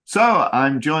So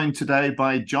I'm joined today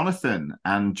by Jonathan,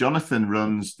 and Jonathan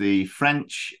runs the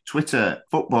French Twitter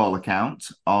football account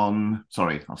on.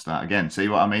 Sorry, I'll start again. See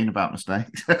what I mean about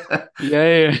mistakes?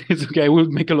 Yeah, it's okay. I will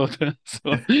make a lot.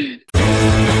 So,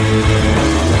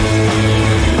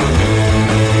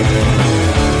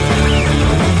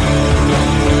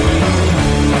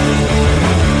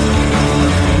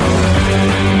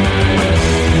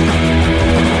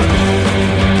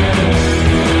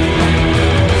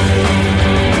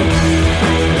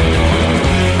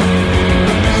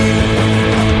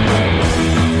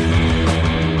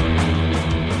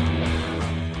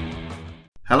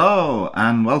 Hello,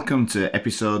 and welcome to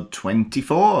episode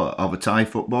 24 of a Thai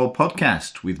football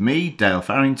podcast with me, Dale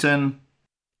Farrington,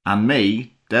 and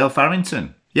me, Dale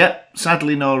Farrington. Yep,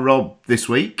 sadly no Rob this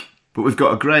week, but we've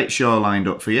got a great show lined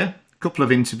up for you. A couple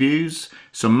of interviews,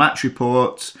 some match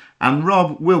reports, and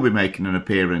Rob will be making an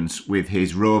appearance with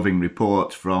his roving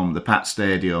report from the Pat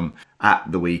Stadium at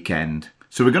the weekend.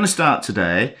 So we're going to start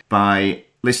today by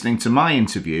listening to my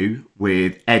interview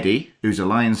with Eddy, who's a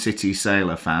Lion City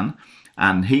Sailor fan,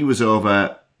 and he was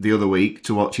over the other week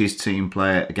to watch his team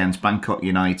play against Bangkok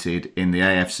United in the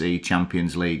AFC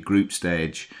Champions League group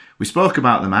stage. We spoke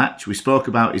about the match, we spoke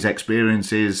about his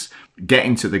experiences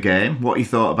getting to the game, what he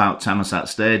thought about Thammasat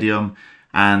Stadium,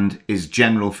 and his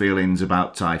general feelings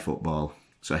about Thai football.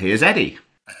 So here's Eddy.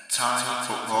 A Thai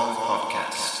football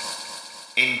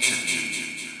podcast.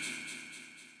 Interview.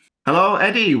 Hello,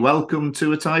 Eddy. Welcome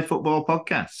to a Thai football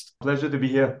podcast. Pleasure to be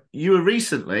here. You were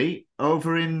recently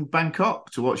over in Bangkok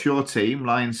to watch your team,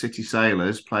 Lion City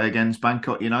Sailors, play against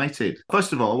Bangkok United.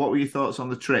 First of all, what were your thoughts on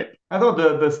the trip? I thought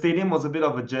the stadium was a bit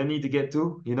of a journey to get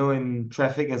to, in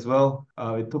traffic as well.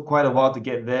 It took quite a while to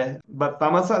get there. But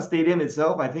Thammasat Stadium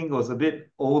itself, I think, was a bit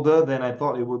older than I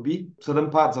thought it would be. Certain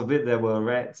parts of it, there were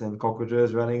rats and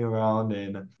cockroaches running around,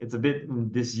 and it's a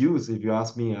bit disused, if you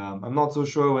ask me. I'm not so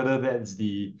sure whether that's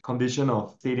the condition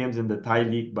of stadiums in the Thai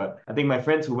League, but I think my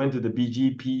friends who went to the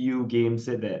BGPU game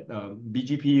said that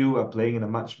BGPU are playing in a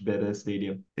much better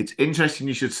stadium. It's interesting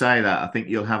you should say that. I think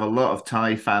you'll have a lot of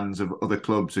Thai fans of other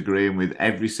clubs agreeing with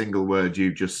every single word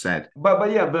you've just said.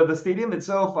 But yeah, the stadium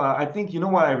itself, I think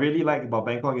what I really like about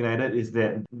Bangkok United is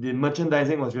that the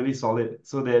merchandising was really solid.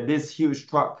 So that this huge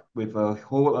truck with a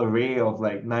whole array of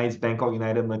like nice Bangkok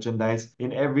United merchandise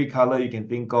in every color you can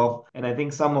think of. And I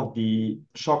think some of the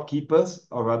shopkeepers,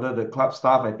 or rather the club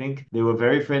staff, I think they were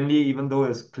very friendly, even though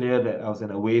it's clear that I was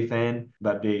an away fan.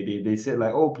 But they said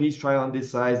like, oh, please try on this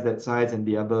size, that size, and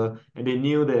the other. And they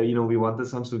knew that, we wanted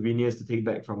some souvenirs to take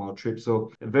back from our trip.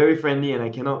 So very friendly, and I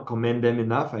cannot commend them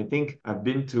enough. I think I've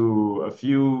been to a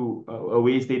few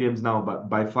away stadiums now, but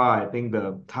by far, I think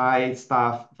the Thai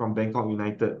staff from Bangkok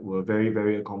United were very,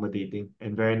 very accommodating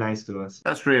and very nice to us.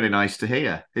 That's really nice to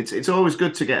hear. It's always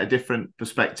good to get a different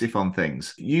perspective on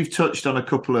things. You've touched on a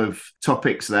couple of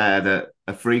topics there that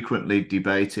are frequently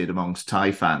debated amongst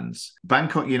Thai fans.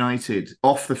 Bangkok United,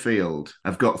 off the field,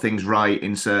 have got things right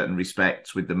in certain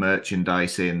respects with the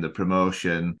merchandising, the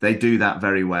promotion. They do that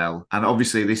very well. And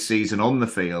obviously this season on the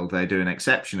field, they're doing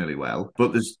exceptionally well.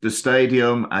 But the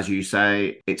stadium, as you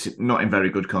say, it's not in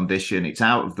very good condition. It's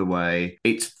out of the way.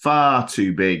 It's far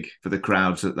too big for the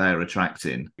crowds that they're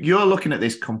attracting. You're looking at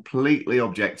this completely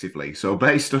objectively. So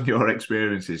based on your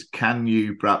experiences, can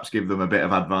you perhaps give them a bit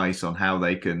of advice on how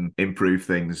they can improve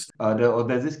things?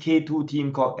 There's this K2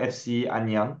 team called FC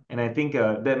Anyang, and I think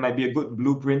that might be a good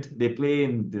blueprint. They play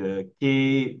in the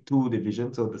K2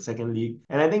 division, so the second league,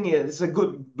 and I think it's a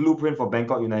good blueprint for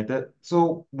Bangkok United.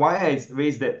 So why I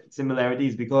raise that similarity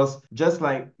is because just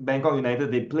like Bangkok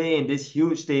United, they play in this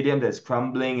huge stadium that's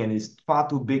crumbling and is far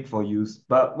too big for use.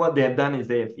 But what they have done is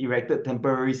they have erected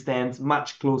temporary stands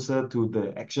much closer to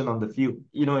the action on the field.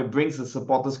 It brings the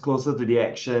supporters closer to the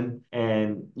action,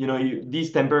 and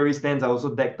these temporary stands are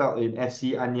also decked out in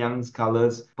FC Anyang's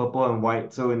colors, purple and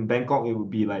white. So in Bangkok, it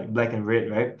would be like black and red,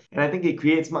 right? And I think it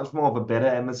creates much more of a better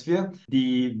atmosphere.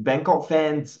 The Bangkok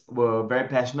fans were very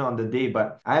passionate on the day,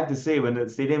 but I have to say, when the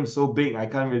stadium is so big, I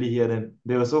can't really hear them.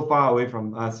 They were so far away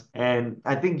from us. And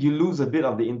I think you lose a bit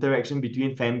of the interaction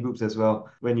between fan groups as well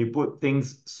when you put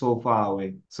things so far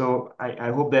away. So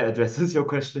I hope that addresses your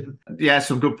question. Yeah,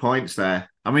 some good points there.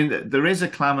 I mean, there is a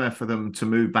clamour for them to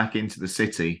move back into the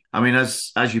city. I mean,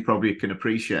 as you probably can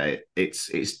appreciate,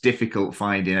 it's difficult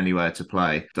finding anywhere to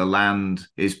play. The land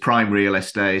is prime real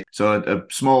estate. So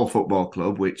a small football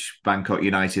club, which Bangkok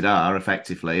United are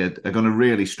effectively, are going to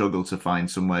really struggle to find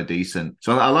somewhere decent.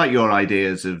 So I like your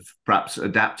ideas of perhaps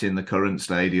adapting the current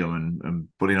stadium and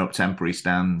putting up temporary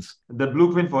stands. the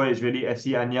blueprint for it is really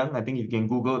FC Anyang. I think if you can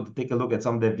Google, take a look at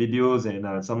some of their videos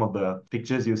and some of the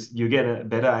pictures, you get a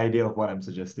better idea of what I'm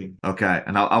suggesting. Okay,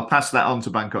 and I'll pass that on to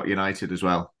Bangkok United as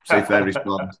well. See if they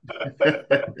respond.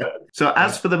 So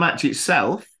as for the match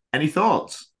itself, any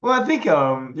thoughts? Well, I think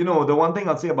the one thing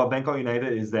I'd say about Bangkok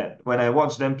United is that when I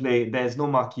watch them play, there's no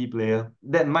marquee player.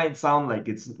 That might sound like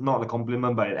it's not a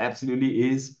compliment, but it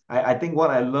absolutely is. I think what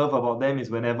I love about them is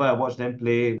whenever I watch them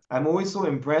play, I'm always so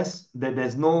impressed that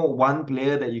there's no one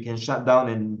player that you can shut down,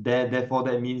 and therefore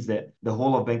that means that the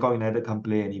whole of Bangkok United can't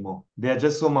play anymore. They're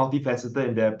just so multifaceted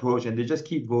in their approach, and they just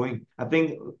keep going. I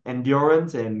think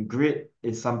endurance and grit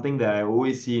is something that I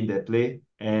always see in their play.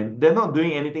 And they're not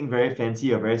doing anything very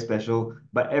fancy or very special,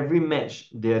 but every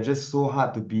match they are just so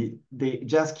hard to beat. They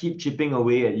just keep chipping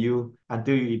away at you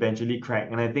until you eventually crack.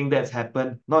 And I think that's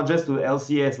happened not just to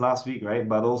LCS last week, right?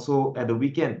 But also at the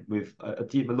weekend with a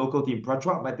local team,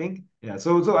 Prachuap, I think. Yeah,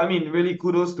 so I mean, really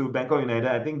kudos to Bangkok United.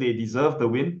 I think they deserve the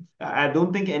win. I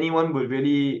don't think anyone would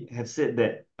really have said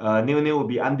that 0-0 would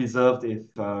be undeserved if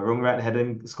Rongrat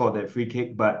hadn't scored that free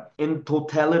kick. But in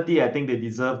totality, I think they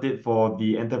deserved it for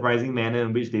the enterprising manner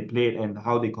in which they played and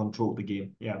how they controlled the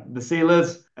game. Yeah, the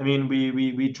Sailors, I mean,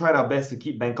 we tried our best to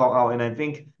keep Bangkok out, and I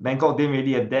think Bangkok didn't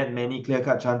really have that many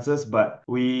clear-cut chances, but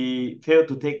we failed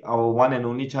to take our one and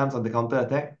only chance on the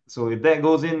counter-attack. So if that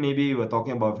goes in, maybe we're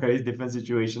talking about a very different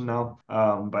situation now.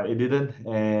 But it didn't,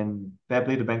 and fair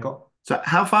play to Bangkok. So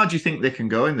how far do you think they can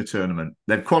go in the tournament?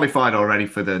 They've qualified already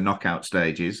for the knockout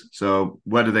stages. So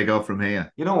where do they go from here?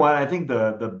 You know what? I think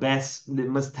the best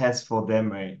litmus test for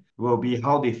them, right, will be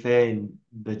how they fare in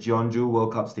the Jeonju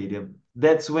World Cup Stadium.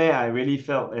 That's where I really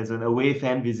felt as an away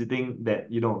fan visiting that,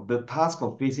 the task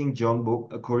of facing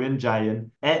Jeonbuk, a Korean giant,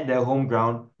 at their home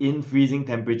ground in freezing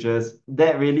temperatures,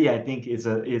 that really I think is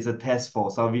a test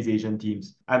for Southeast Asian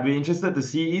teams. I'd be interested to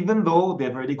see, even though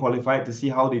they've already qualified, to see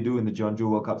how they do in the Jeonju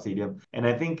World Cup Stadium. And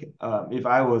I think if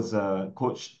I was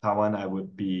Coach Tawan, I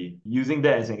would be using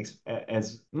that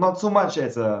as not so much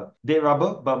as a dead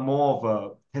rubber, but more of a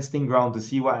testing ground to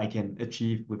see what I can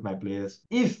achieve with my players.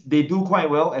 If they do quite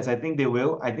well, as I think they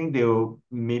will, I think they will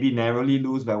maybe narrowly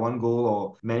lose by one goal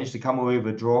or manage to come away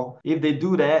with a draw. If they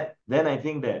do that, then I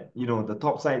think that, the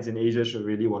top sides in Asia should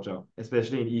really watch out,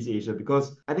 especially in East Asia,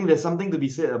 because I think there's something to be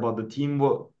said about the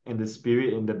teamwork and the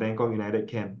spirit in the Bangkok United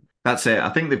camp. That's it. I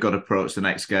think they've got to approach the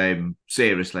next game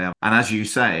seriously. And as you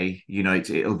say,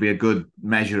 it'll be a good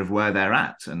measure of where they're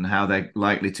at and how they're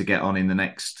likely to get on in the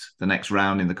next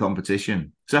round in the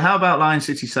competition. So how about Lion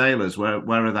City Sailors? Where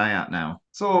are they at now?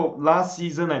 So last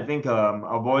season, I think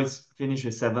our boys finished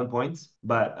with 7 points,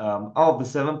 but out of the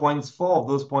 7 points, four of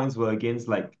those points were against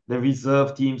like the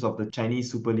reserve teams of the Chinese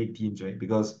Super League teams, right?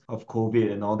 Because of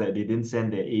COVID and all that, they didn't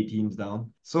send their A teams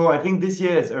down. So I think this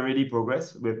year has already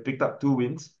progressed. We've picked up 2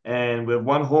 wins and we've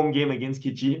one home game against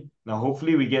Kichi. Now,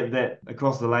 hopefully we get that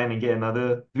across the line and get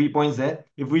another 3 points there.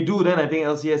 If we do, then I think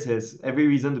LCS has every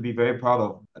reason to be very proud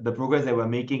of the progress that we're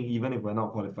making, even if we're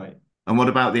not qualified. And what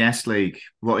about the S League?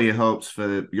 What are your hopes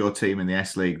for your team in the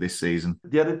S League this season?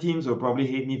 The other teams will probably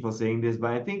hate me for saying this,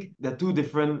 but I think there are two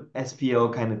different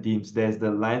SPL kind of teams. There's the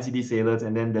Lion City Sailors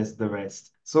and then there's the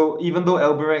rest. So even though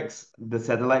Albirex, the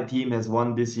satellite team, has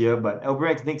won this year, but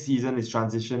Albirex next season is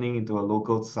transitioning into a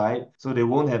local side, so they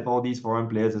won't have all these foreign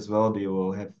players as well. They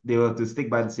will have to stick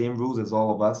by the same rules as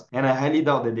all of us, and I highly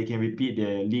doubt that they can repeat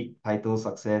their league title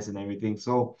success and everything.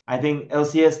 So I think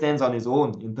LCS stands on its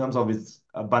own in terms of its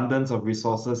abundance of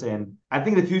resources, and I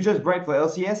think the future is bright for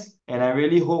LCS. And I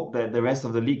really hope that the rest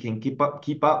of the league can keep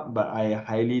up, but I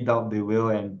highly doubt they will.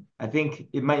 And I think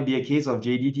it might be a case of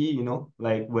JDT,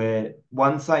 like where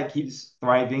one side keeps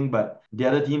thriving, but the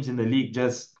other teams in the league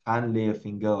just can't lay a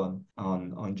finger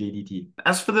on JDT.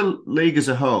 As for the league as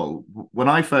a whole, when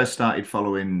I first started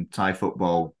following Thai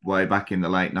football way back in the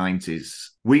late 90s,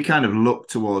 we kind of looked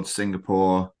towards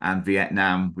Singapore and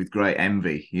Vietnam with great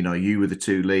envy. You were the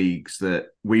two leagues that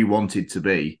we wanted to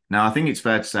be. Now, I think it's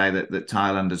fair to say that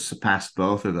Thailand has surpassed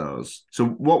both of those. So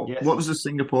what does the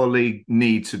Singapore League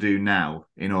need to do now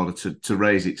in order to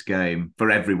raise its game for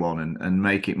everyone and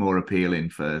make it more appealing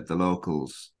for the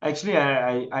locals? Actually,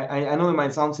 I know it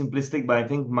might sound simplistic, but I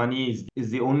think money is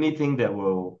the only thing that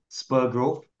will spur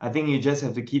growth. I think you just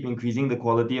have to keep increasing the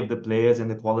quality of the players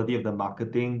and the quality of the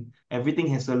marketing. Everything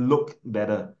has to look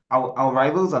better. Our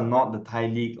rivals are not the Thai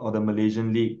League or the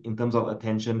Malaysian League in terms of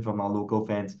attention from our local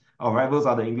fans. Our rivals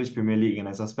are the English Premier League, and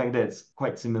I suspect that's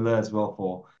quite similar as well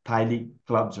for Thai League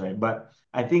clubs, right? But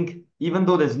I think even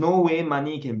though there's no way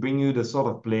money can bring you the sort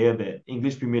of player that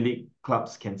English Premier League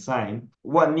clubs can sign,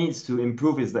 what needs to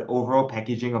improve is the overall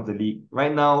packaging of the league.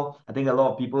 Right now, I think a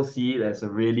lot of people see it as a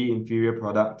really inferior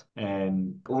product,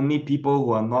 and only people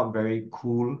who are not very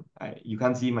cool, you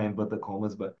can't see my inverted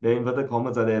commas, but the inverted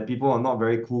commas are there. People who are not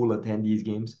very cool attend these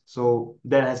games. So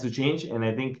that has to change, and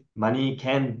I think money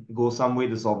can go some way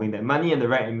to solving that. Money and the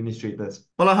right administrators.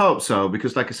 Well, I hope so,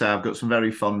 because like I say, I've got some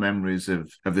very fond memories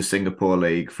of the Singapore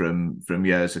League from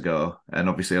years ago. And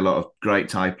obviously a lot of great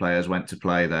Thai players went to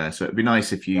play there. So it'd be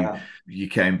nice if you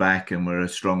came back and were a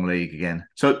strong league again.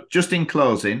 So just in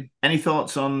closing, any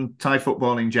thoughts on Thai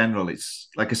football in general? It's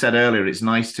like I said earlier, it's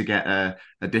nice to get a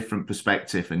different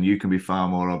perspective, and you can be far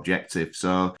more objective.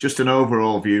 So just an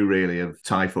overall view really of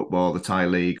Thai football, the Thai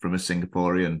league from a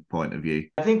Singaporean point of view.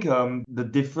 I think the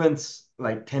difference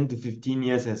like 10 to 15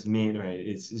 years has made, right?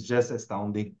 It's just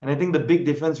astounding. And I think the big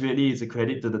difference really is a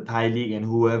credit to the Thai league and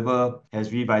whoever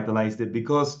has revitalized it,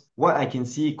 because what I can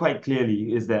see quite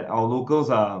clearly is that our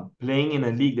locals are playing in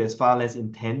a league that's far less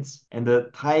intense, and the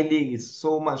Thai league is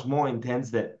so much more intense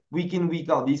that week in, week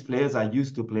out, these players are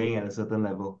used to playing at a certain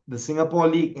level. The Singapore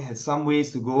league has some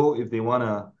ways to go if they want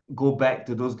to go back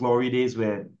to those glory days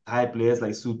where Thai players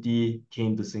like Suti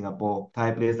came to Singapore,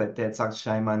 Thai players like Tetsak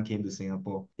Shaiman came to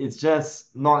Singapore. It's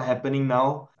just not happening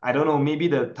now. I don't know, maybe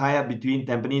the tie-up between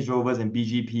Tampines Rovers and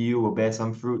BGPU will bear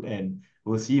some fruit, and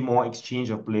we'll see more exchange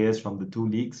of players from the two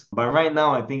leagues. But right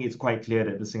now, I think it's quite clear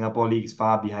that the Singapore League is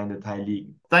far behind the Thai League.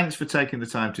 Thanks for taking the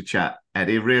time to chat,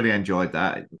 Eddie. Really enjoyed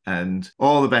that. And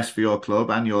all the best for your club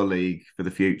and your league for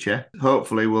the future.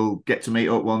 Hopefully we'll get to meet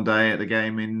up one day at the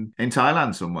game in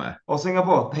Thailand somewhere. Or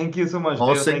Singapore. Thank you so much.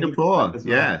 Or Dale. Singapore. Well.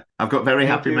 Yeah. I've got very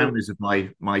Thank happy you. memories of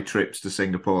my trips to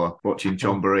Singapore watching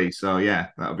Chonburi. So yeah,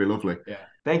 that'll be lovely. Yeah.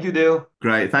 Thank you, Dale.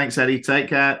 Great. Thanks, Eddie. Take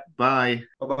care. Bye.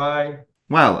 Bye-bye.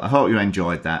 Well, I hope you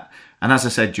enjoyed that. And as I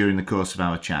said during the course of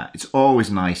our chat, it's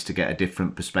always nice to get a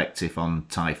different perspective on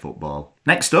Thai football.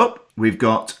 Next up, we've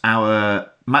got our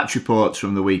match reports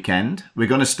from the weekend. We're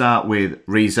going to start with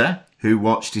Riza, who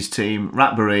watched his team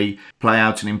Ratburi play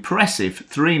out an impressive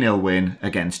 3-0 win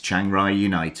against Chiang Rai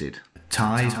United.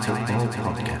 Thai Football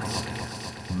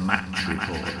Podcast Match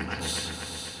Reports.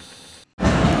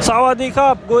 Sawadee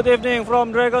Krap, good evening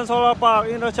from Dragon Solar Park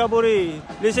in Ratchaburi.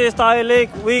 This is Thai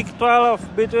League Week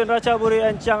 12 between Ratchaburi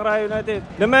and Chiang Rai United.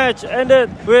 The match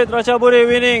ended with Ratchaburi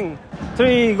winning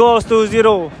 3-0.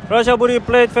 Ratchaburi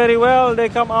played very well. They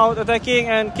come out attacking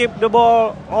and keep the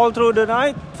ball all through the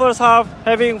night. First half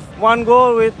having one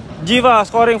goal with Jiva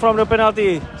scoring from the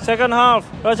penalty. Second half,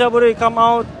 Ratchaburi come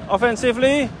out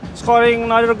offensively, scoring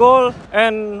another goal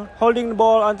and holding the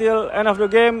ball until end of the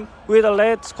game with a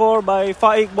late score by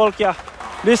Faik Bolkiah.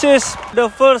 This is the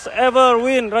first ever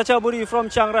win Ratchaburi from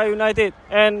Chiang Rai United,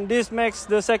 and this makes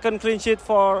the second clean sheet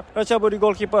for Ratchaburi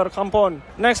goalkeeper Kampon.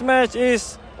 Next match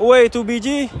is away to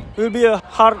BG. Will be a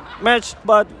hard match,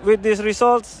 but with these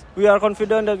results, we are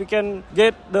confident that we can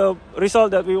get the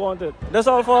result that we wanted. That's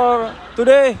all for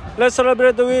today. Let's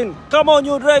celebrate the win. Come on,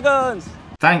 you Dragons!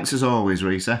 Thanks as always,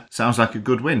 Riza. Sounds like a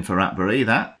good win for Ratburi,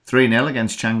 that. 3-0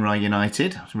 against Chiang Rai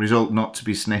United. A result not to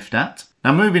be sniffed at.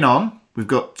 Now moving on, we've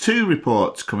got two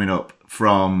reports coming up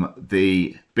from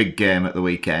the big game at the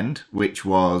weekend, which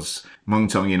was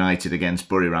Muangthong United against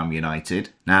Buriram United.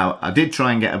 Now, I did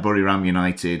try and get a Buriram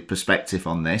United perspective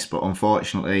on this, but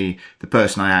unfortunately, the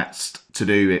person I asked to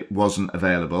do it wasn't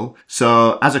available.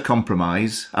 So, as a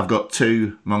compromise, I've got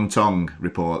two Muangthong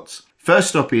reports.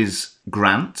 First up is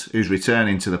Grant, who's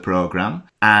returning to the programme.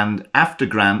 And after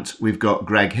Grant, we've got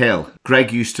Greg Hill.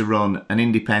 Greg used to run an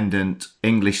independent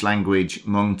English language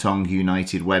Muangthong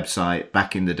United website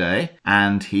back in the day.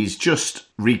 And he's just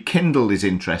rekindled his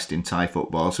interest in Thai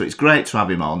football. So it's great to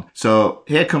have him on. So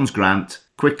here comes Grant,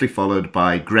 quickly followed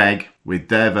by Greg with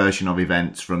their version of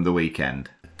events from the weekend.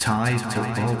 Thai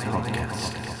Football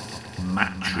Podcast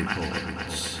Match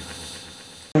Reports.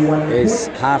 It's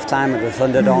half-time at the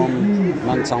Thunderdome,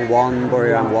 Muangthong 1,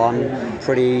 Buriram 1,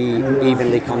 pretty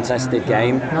evenly contested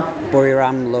game.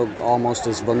 Buriram look almost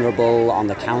as vulnerable on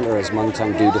the counter as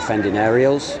Muangthong do defending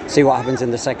aerials. See what happens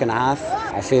in the second half.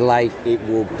 I feel like it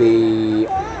will be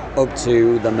up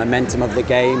to the momentum of the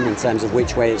game in terms of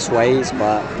which way it sways,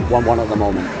 but 1-1 at the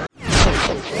moment.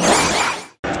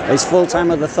 It's full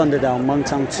time at the Thunderdome,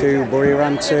 Muangthong 2,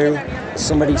 Buriram 2.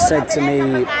 Somebody said to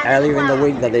me earlier in the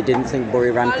week that they didn't think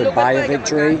Buriram could buy a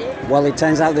victory. Well, it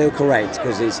turns out they were correct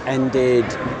because it's ended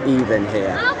even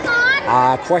here.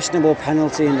 Questionable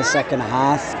penalty in the second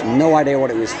half. No idea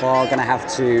what it was for. Going to have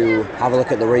a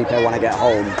look at the replay when I get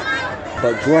home.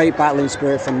 But great battling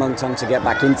spirit from Muangthong to get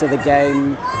back into the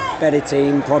game. Better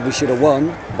team, probably should have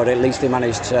won, but at least they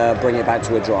managed to bring it back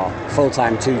to a draw.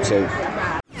 Full-time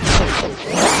 2-2.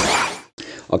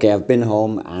 Okay, I've been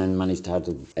home and managed to have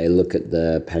a look at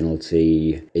the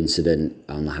penalty incident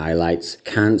on the highlights.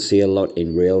 Can't see a lot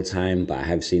in real time, but I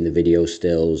have seen the video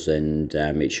stills, and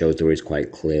it shows there is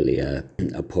quite clearly a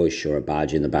push or a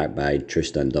barge in the back by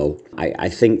Tristan Doe. I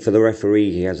think for the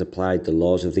referee, he has applied the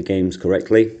laws of the games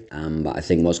correctly, but I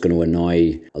think what's going to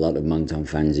annoy a lot of Muangthong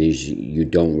fans is you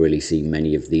don't really see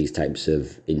many of these types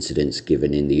of incidents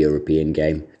given in the European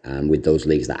game, with those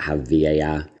leagues that have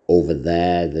VAR. Over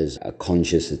there's a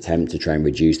conscious attempt to try and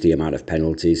reduce the amount of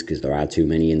penalties because there are too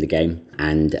many in the game.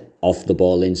 And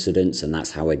off-the-ball incidents, and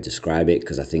that's how I describe it,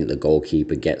 because I think the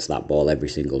goalkeeper gets that ball every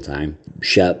single time.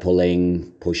 Shirt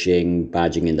pulling, pushing,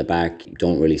 barging in the back. You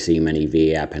don't really see many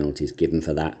VAR penalties given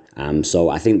for that. So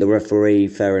I think the referee,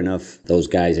 fair enough. Those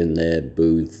guys in the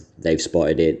booth, they've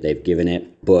spotted it, they've given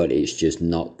it, but it's just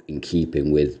not in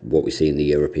keeping with what we see in the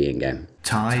European game.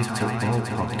 Thai Football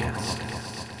Podcast.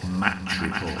 Match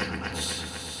reports.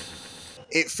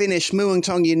 It finished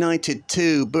Muangthong United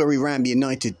 2, Buriram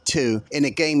United 2, in a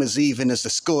game as even as the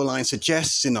scoreline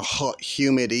suggests in a hot,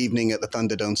 humid evening at the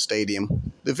Thunderdome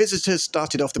Stadium. The visitors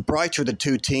started off the brighter of the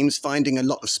two teams, finding a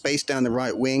lot of space down the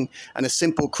right wing, and a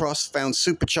simple cross found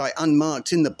Superchai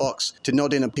unmarked in the box to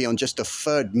nod in a P on just the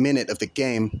 3rd minute of the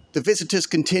game. The visitors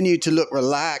continued to look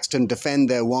relaxed and defend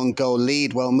their one-goal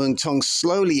lead, while Muangthong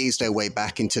slowly eased their way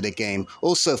back into the game,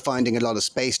 also finding a lot of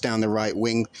space down the right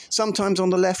wing, sometimes on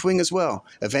the left wing as well.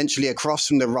 Eventually, a cross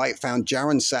from the right found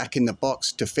Jaron Sak in the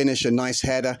box to finish a nice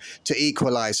header to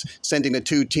equalise, sending the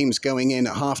two teams going in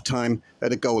at half-time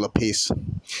at a goal apiece.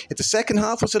 If the second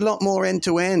half was a lot more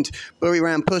end-to-end,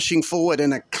 Buriram pushing forward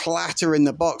and a clatter in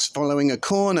the box following a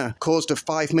corner caused a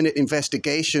 5-minute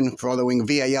investigation following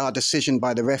VAR decision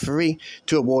by the referee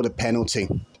to award a penalty.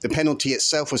 The penalty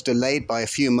itself was delayed by a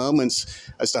few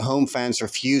moments as the home fans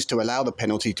refused to allow the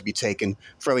penalty to be taken,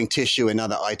 throwing tissue and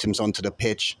other items onto the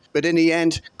pitch. But in the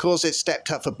end, Korzit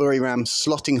stepped up for Buriram,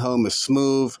 slotting home a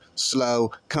smooth,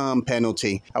 slow, calm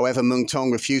penalty. However,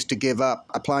 Muangthong refused to give up,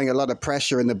 applying a lot of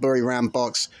pressure in the Buriram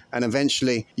box, and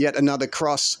eventually yet another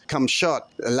cross come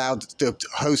shot allowed the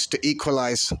host to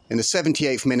equalise in the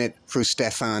 78th minute through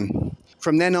Stefan.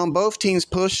 From then on, both teams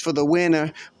pushed for the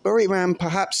winner, Buriram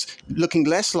perhaps looking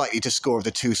less likely to score of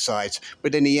the two sides,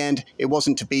 but in the end, it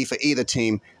wasn't to be for either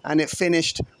team, and it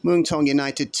finished Muangthong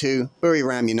United 2,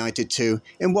 Buriram United 2,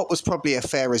 in what was probably a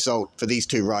fair result for these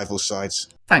two rival sides.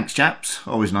 Thanks, chaps.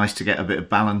 Always nice to get a bit of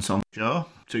balance on the show.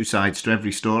 Two sides to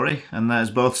every story, and there's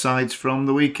both sides from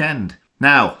the weekend.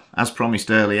 Now, as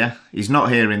promised earlier, he's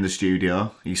not here in the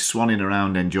studio. He's swanning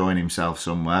around enjoying himself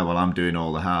somewhere while I'm doing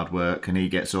all the hard work and he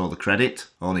gets all the credit.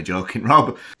 Only joking,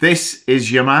 Rob. This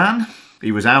is your man.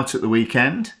 He was out at the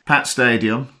weekend, Pat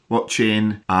Stadium,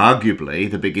 watching arguably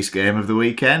the biggest game of the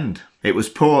weekend. It was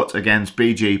Port against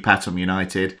BG Pathum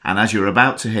United, and as you're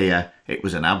about to hear, it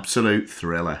was an absolute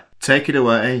thriller. Take it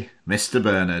away, Mr.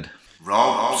 Bernard.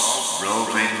 Rob's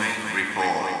Roving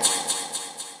Report.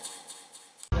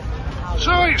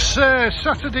 So it's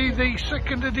Saturday the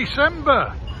 2nd of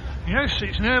December. Yes,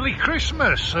 it's nearly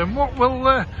Christmas, and what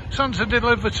will Santa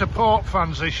deliver to Port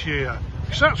fans this year?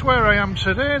 So that's where I am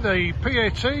today,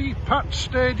 the Pat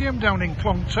Stadium down in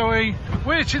Clongtoe,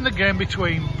 waiting the game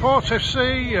between Port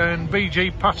FC and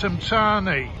BG Pathum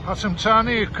Thani. Pathum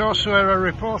Thani, of course, where I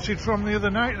reported from the other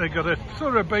night, they got a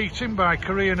thorough beating by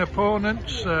Korean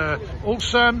opponents,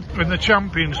 Ulsan, in the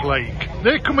Champions League.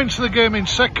 They come into the game in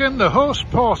second, the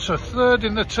host Port are third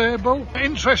in the table.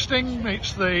 Interesting,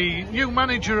 it's the new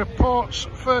manager of Port's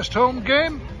first home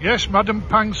game. Yes, Madam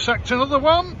Pang sacked another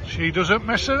one. She doesn't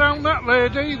mess around, that lady.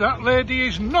 That lady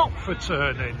is not for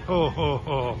turning. Ho, ho,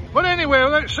 ho. But anyway,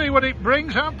 let's see what it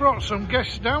brings. I've brought some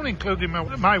guests down, including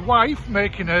my wife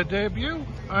making her debut,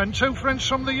 and two friends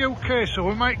from the UK, so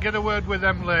we might get a word with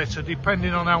them later,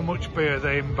 depending on how much beer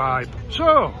they imbibe.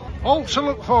 So, all to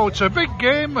look forward to. A big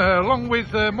game, along with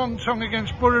Muangthong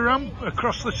against Buriram,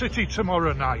 across the city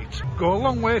tomorrow night. Go a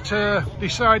long way to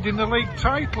deciding the league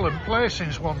title and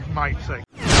placings, one might think.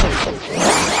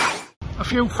 A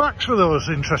few facts for those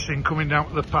interested in coming down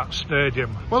to the Pat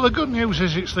Stadium. Well, the good news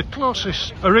is it's the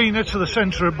closest arena to the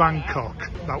centre of Bangkok.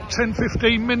 About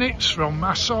 10-15 minutes from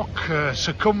Asok,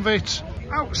 Sukhumvit,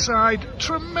 outside,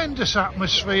 tremendous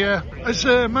atmosphere. As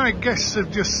my guests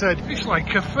have just said, it's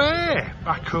like a fair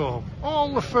back home.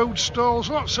 All the food stalls,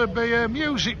 lots of beer,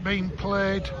 music being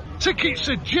played. Tickets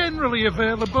are generally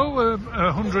available,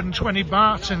 120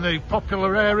 baht in the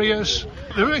popular areas.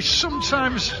 There is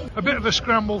sometimes a bit of a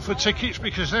scramble for tickets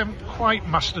because they haven't quite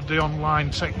mastered the online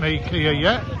technique here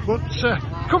yet. But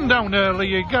come down early,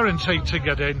 you're guaranteed to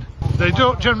get in. They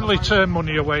don't generally turn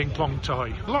money away in Klong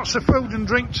Toi. Lots of food and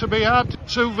drink to be had,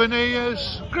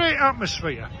 souvenirs, great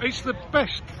atmosphere. It's the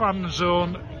best fan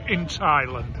zone in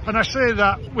Thailand. And I say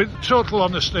that with total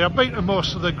honesty. I've been to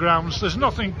most of the grounds. There's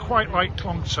nothing quite like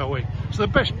Klong Toi. It's the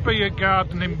best beer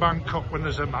garden in Bangkok when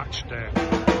there's a match day.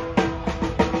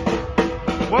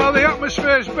 Well, the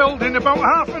atmosphere's building, about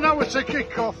half an hour to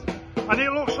kick off. And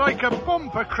it looks like a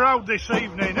bumper crowd this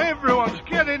evening. Everyone's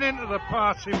getting into the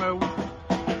party mood.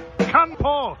 Can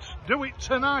Port do it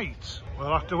tonight?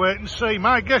 We'll have to wait and see.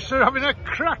 My guests are having a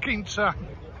cracking time.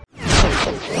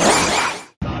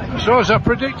 So as I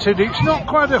predicted, it's not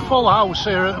quite a full house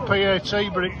here at the PAT,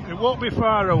 but it won't be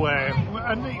far away.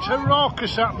 And it's a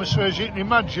raucous atmosphere, as you can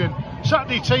imagine.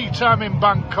 Saturday tea time in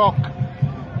Bangkok.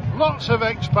 Lots of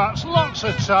expats, lots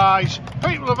of Thais.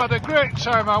 People have had a great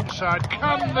time outside.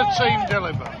 Can the team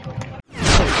deliver?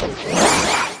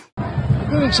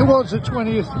 Getting towards the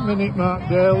 20th minute mark,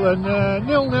 Dale, and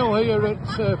 0-0 here at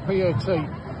PAT.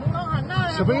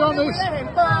 To be honest,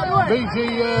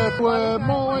 BG were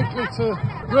more likely to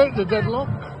break the deadlock.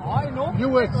 You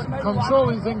were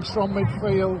controlling things from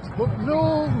midfield, but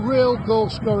no real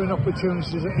goal-scoring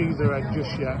opportunities at either end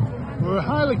just yet. We're a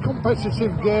highly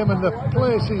competitive game and the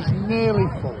place is nearly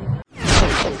full.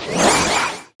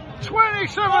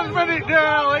 27th minute,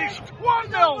 Dale, it's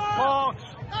 1-0 Port.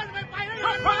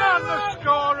 Kapanan the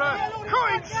scorer, cut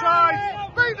inside,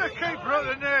 beat the keeper at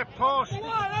the near post,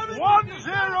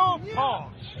 1-0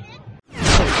 Port.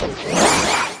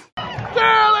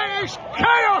 There it is,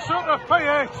 chaos at the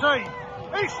PAT.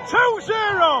 It's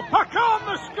 2-0, Pakan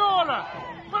the scorer.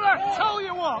 But I tell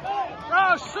you what,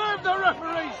 I saved the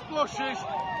referee's blushes.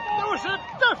 There was a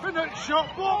definite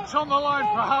shot blocked on the line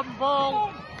for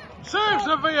handball. Saves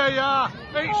the VAR,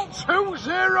 it's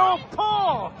 2-0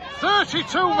 Port.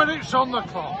 32 minutes on the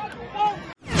clock.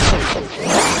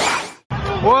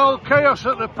 Well, chaos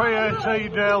at the PAT,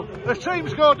 Dale. The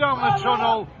teams go down the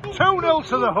tunnel, 2-0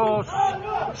 to the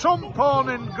hosts. Some pawn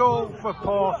in goal for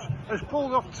Port has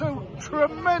pulled off two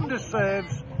tremendous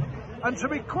saves. And to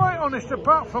be quite honest,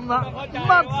 apart from that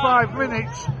mad 5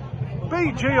 minutes,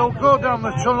 BG will go down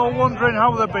the tunnel wondering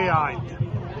how they're behind.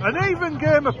 An even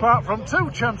game apart from two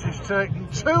chances taken,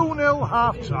 2-0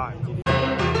 half-time.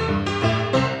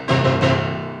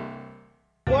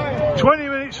 20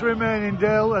 minutes remaining,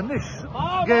 Dale, and this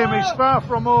game is far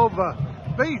from over.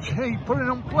 BG putting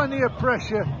on plenty of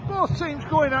pressure, both teams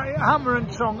going at it hammer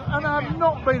and tongue, and I've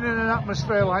not been in an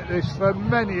atmosphere like this for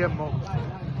many a month.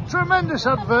 Tremendous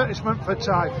advertisement for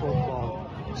Thai football.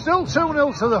 Still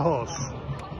 2-0 to the hosts.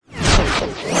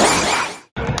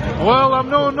 Well, I'm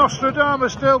no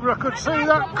Nostradamus, Dale, but I could see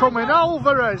that coming.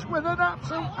 Alvarez with an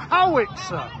absolute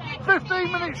howitzer.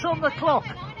 15 minutes on the clock.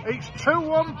 It's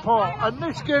 2-1 Port, and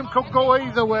this game could go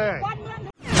either way.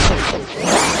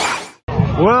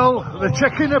 Well, they're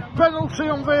checking a penalty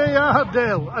on VAR,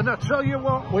 Dale, and I tell you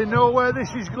what, we know where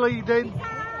this is leading.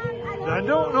 They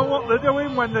don't know what they're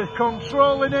doing when they're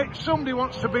controlling it. Somebody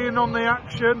wants to be in on the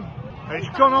action. It's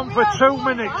gone on for 2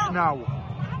 minutes now.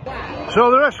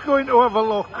 So the ref's going to have a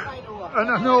look,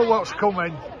 and I know what's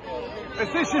coming.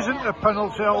 If this isn't a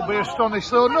penalty, I'll be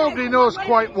astonished, though nobody knows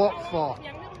quite what for.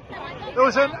 There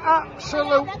was an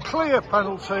absolute clear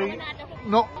penalty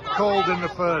not called in the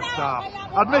first half.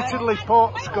 Admittedly,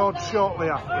 Port scored shortly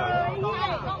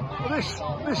after. This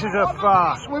is a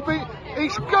farce.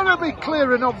 It's got to be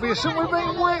clear and obvious, and we've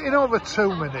been waiting over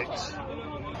 2 minutes.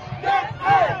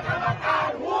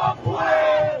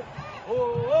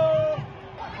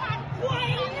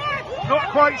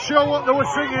 Not quite sure what they were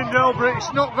singing, Del, but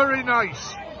it's not very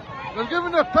nice. They're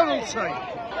given a penalty.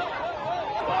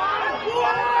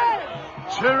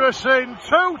 Tirasin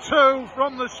 2-2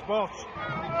 from the spot.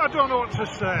 I don't know what to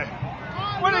say.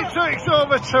 When it takes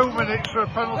over 2 minutes for a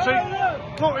penalty,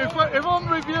 look, if on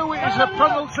review it is a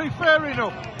penalty, fair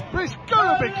enough. But it's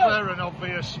got to be clear and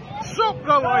obvious. Suck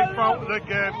the life out of the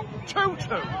game.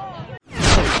 2-2.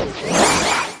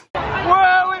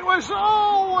 Well, it was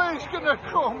always going to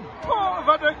come. Port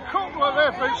have had a couple of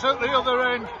efforts at the other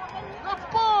end. The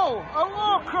ball, a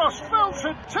low cross fell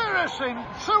to Tirasin.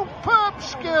 Superb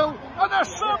skill and a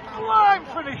sublime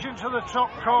finish into the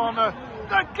top corner.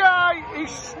 The guy is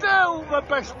still the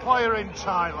best player in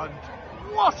Thailand.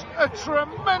 What a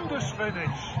tremendous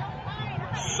finish.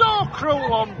 So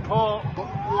cruel on Port, but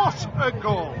what a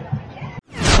goal.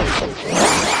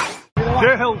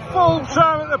 Dale, full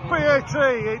time at the BAT,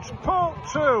 it's Port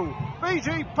 2,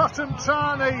 BG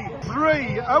Patentani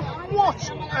 3, and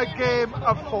what a game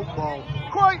of football.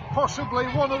 Quite possibly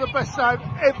one of the best I've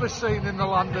ever seen in the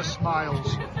land of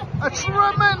smiles. A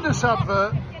tremendous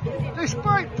advert.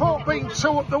 Despite Port being 2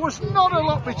 up, there was not a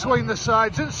lot between the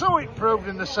sides, and so it proved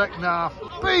in the second half.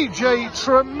 BG,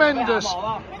 tremendous.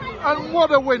 And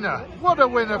what a winner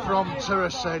from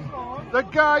Tirasen. The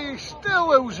guy who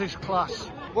still oozes class.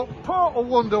 But Port will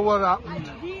wonder what happened.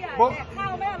 But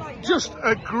just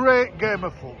a great game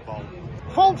of football.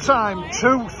 Full time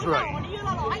 2-3.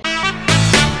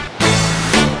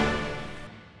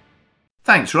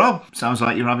 Thanks, Rob. Sounds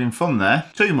like you're having fun there.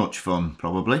 Too much fun,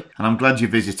 probably. And I'm glad your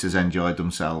visitors enjoyed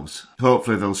themselves.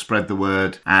 Hopefully they'll spread the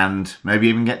word and maybe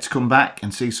even get to come back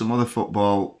and see some other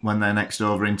football when they're next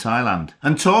over in Thailand.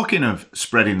 And talking of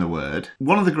spreading the word,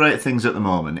 one of the great things at the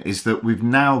moment is that we've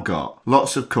now got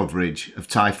lots of coverage of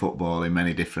Thai football in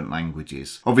many different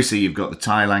languages. Obviously, you've got the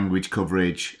Thai language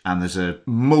coverage, and there's a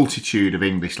multitude of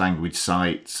English language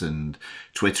sites and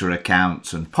Twitter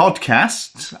accounts and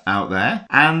podcasts out there.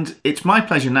 And it's my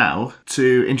pleasure now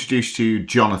to introduce to you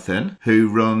Jonathan, who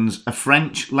runs a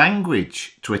French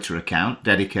language Twitter account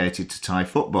dedicated to Thai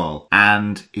football.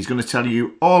 And he's going to tell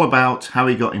you all about how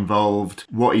he got involved,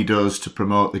 what he does to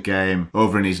promote the game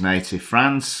over in his native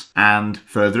France and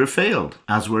further afield,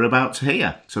 as we're about to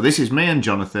hear. So this is me and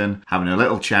Jonathan having a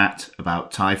little chat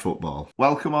about Thai football.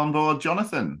 Welcome on board,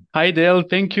 Jonathan. Hi, Dale.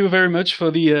 Thank you very much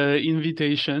for the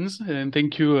invitations, and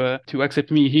thank you to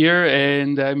accept me here.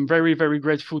 And I'm very, very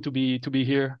grateful to be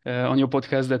here on your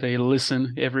podcast that I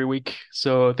listen every week.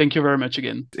 So thank you very much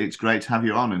again. It's great to have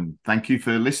you on, and thank you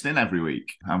for listening every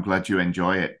week. I'm glad you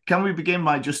enjoy it. Can we begin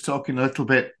by just talking a little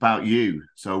bit about you?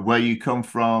 So where you come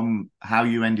from, how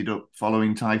you ended up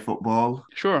following Thai football?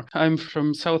 Sure. I'm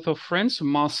from south of France,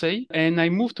 Marseille, and I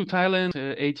moved to Thailand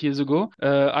 8 years ago.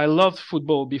 I loved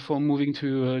football before moving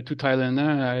to Thailand.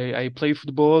 I play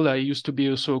football. I used to be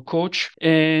also a coach.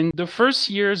 And the first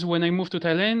years when I moved to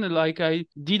Thailand, I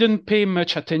didn't pay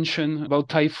much attention about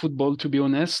Thai football, to be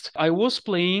honest. I was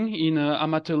playing in an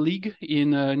amateur league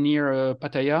in near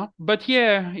Pattaya. But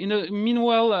yeah,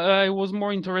 meanwhile, I was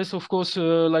more interested, of course,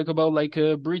 about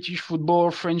British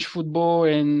football, French football,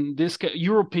 and this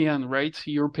European, right?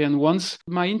 European ones.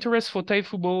 My interest for Thai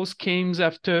football came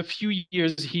after a few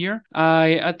years here.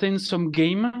 I attend some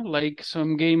game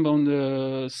on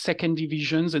the second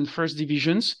divisions and first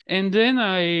divisions, and then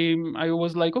I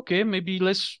was like, okay, maybe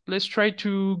let's try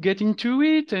to get into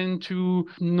it and to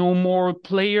know more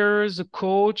players, a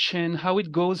coach, and how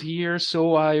it goes here.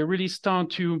 So I really start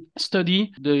to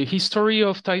study the history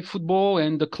of Thai football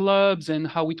and the clubs and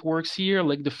how it works here,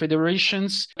 like the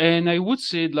federations. And I would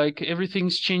say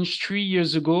everything's changed 3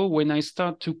 years ago when I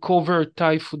start to cover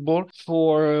Thai football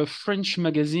for a French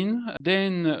magazine.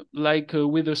 Then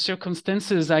with the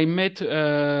circumstances, I met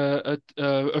a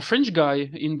French guy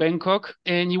in Bangkok,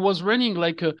 and he was running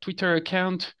a Twitter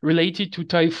account related to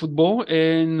Thai football,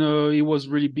 and he was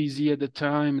really busy at the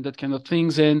time, that kind of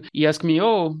things. And he asked me,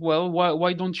 "Oh, well,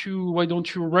 why don't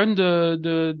you run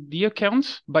the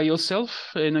account by yourself?"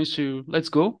 And I said, "Let's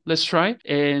go, let's try."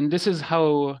 And this is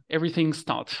how everything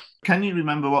starts. Can you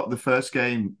remember what the first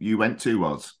game you went to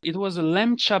was? It was a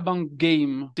Lam Chabang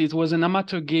game. It was an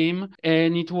amateur game,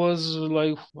 and it was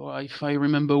if I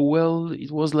remember well,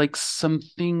 it was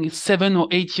something 7 or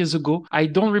 8 years ago. I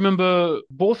don't remember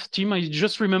both teams. I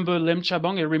just remember Lam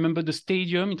Chabang. I remember the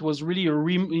stadium. It was really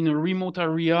in a remote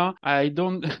area. I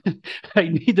don't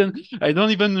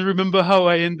even remember how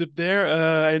I ended there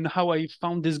and how I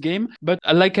found this game. But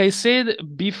like I said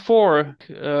before,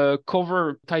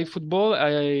 cover Thai football,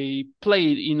 I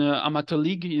played in an amateur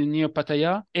league near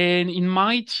Pattaya, and in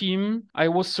my team I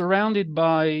was surrounded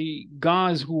by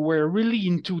guys who were really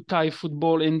into Thai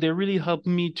football, and they really helped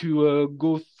me to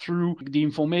go through the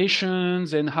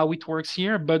informations and how it works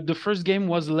here. But the first game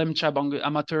was Lam Chabang,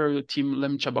 amateur team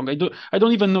Lam Chabang. I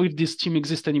don't even know if this team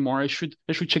exists anymore. I should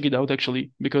check it out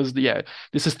actually, because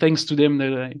this is thanks to them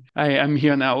that I'm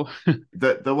here now.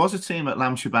 There was a team at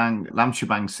Lam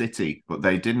Chabang City, but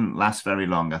they didn't last very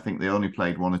long. I think they only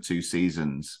played 1 or 2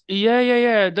 seasons.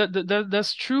 Yeah.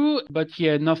 That's true. But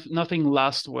yeah, nothing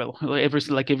lasts well.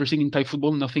 Everything in Thai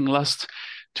football, nothing lasts.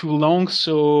 too long.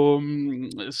 So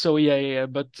yeah.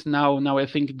 But now I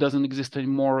think it doesn't exist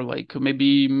anymore. Like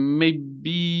maybe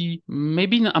in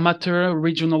amateur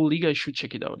regional league, I should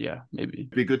check it out. Yeah, maybe.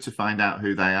 It'd be good to find out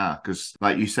who they are because,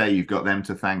 like you say, you've got them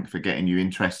to thank for getting you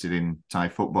interested in Thai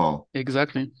football.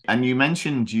 Exactly. And you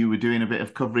mentioned you were doing a bit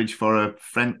of coverage for a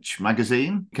French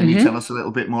magazine. Can you tell us a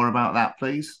little bit more about that,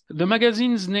 please? The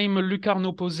magazine's name Lucarne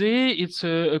Opposé. It's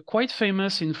quite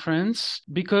famous in France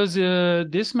because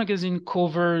this magazine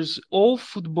covers all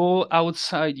football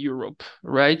outside Europe,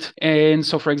 right? And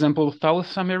so, for example,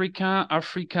 South America,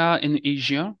 Africa, and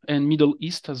Asia, and Middle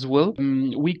East as well.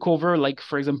 We cover, like,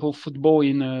 for example, football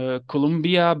in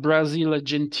Colombia, Brazil,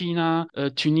 Argentina,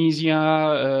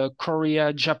 Tunisia,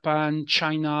 Korea, Japan,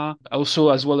 China. Also,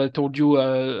 as well, I told you,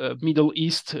 Middle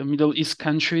East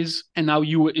countries, and now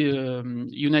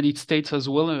United States as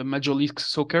well, Major League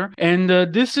Soccer. And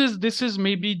this is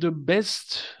maybe the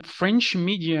best French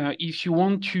media if you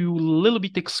want to a little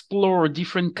bit explore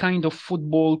different kind of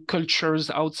football cultures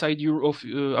outside Europe,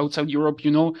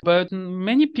 But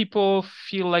many people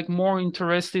feel like more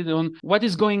interested on what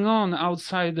is going on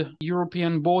outside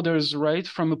European borders, right?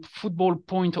 From a football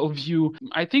point of view.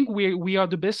 I think we are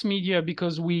the best media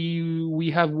because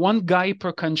we have one guy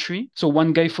per country. So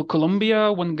one guy for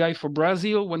Colombia, one guy for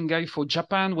Brazil, one guy for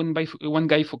Japan, one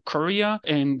guy for Korea,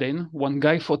 and then one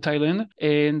guy for Thailand.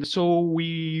 And so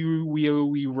we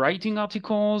writing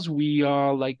articles, we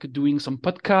are like doing some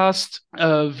podcast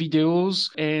videos,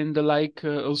 and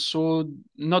also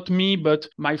not me, but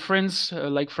my friends,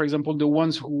 like for example, the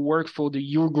ones who work for the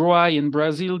Uruguay and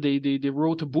Brazil, they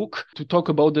wrote a book to talk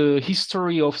about the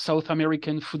history of South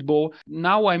American football.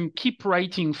 Now I'm keep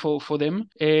writing for them,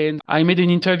 and I made an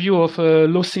interview of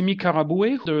Losemi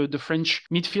Karaboué, the French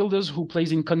midfielders who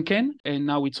plays in Conken, and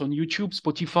now it's on YouTube,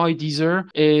 Spotify, Deezer,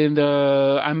 and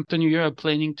I'm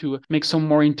planning to make some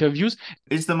more interviews.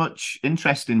 Is there much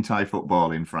interest in Thai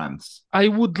football in France? I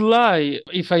would lie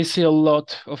if I say a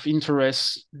lot of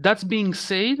interest. That being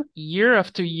said, year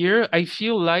after year, I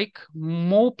feel like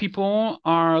more people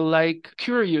are like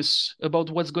curious about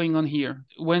what's going on here.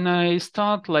 When I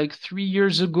start like 3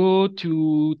 years ago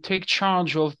to take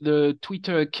charge of the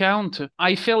Twitter account,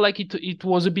 I felt like it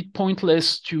was a bit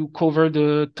pointless to cover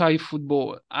the Thai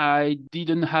football. I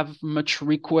didn't have much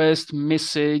request,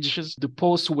 messages. The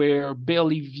posts were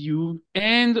barely viewed.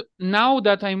 And now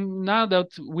that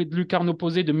with Lucarne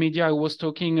Opposé, the media I was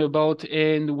talking about,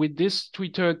 and with this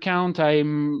Twitter account,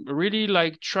 I'm really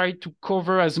like try to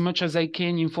cover as much as I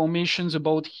can informations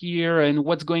about here and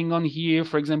what's going on here.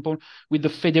 For example, with the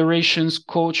federation's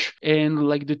coach and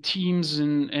like the teams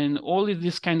and all of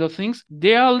these kind of things,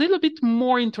 there are a little bit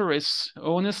more interest.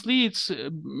 Honestly,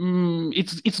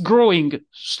 it's growing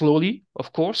slowly.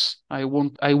 Of course, I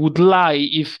would lie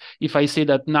if I say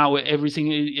that now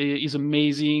everything is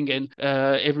amazing and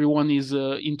everyone is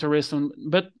interested.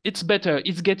 But it's better.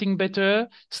 It's getting better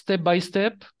step by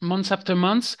step, months after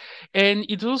months, and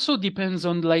it also depends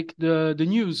on like the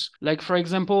news. Like for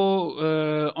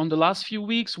example, on the last few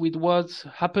weeks with what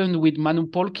happened with Manu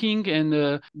Polking and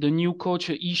the new coach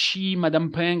Ishii,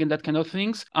 Madame Peng, and that kind of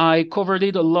things, I covered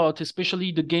it a lot,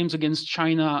 especially the games against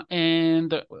China,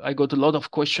 and I got a lot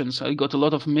of questions. I got a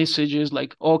lot of messages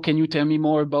like, "Oh, can you tell me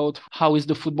more about how is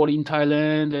the football in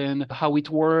Thailand and how it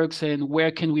works and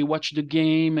where can we watch the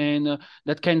game and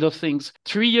that kind of things."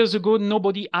 3 years ago,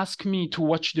 nobody asked me to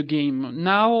watch the game.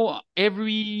 Now,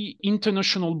 every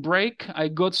international break, I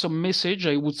got some message.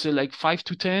 I would say like 5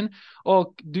 to 10.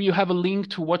 "Oh, do you have a link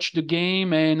to watch the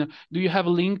game? And do you have a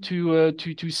link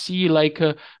to see like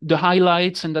the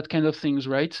highlights and that kind of things?"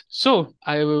 Right? So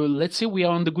let's say we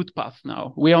are on the good path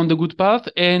now. We are on the good path.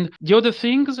 And the other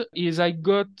things is I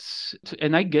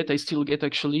still get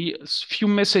actually a few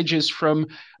messages from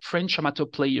French amateur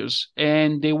players,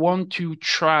 and they want to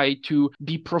try to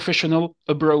be professional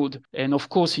abroad. And of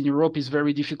course, in Europe is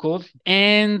very difficult.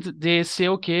 And they say,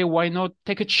 okay, why not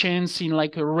take a chance in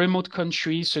like a remote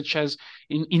country such as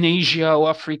in Asia or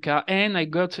Africa? And I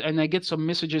get some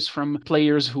messages from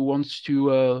players who want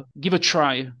to give a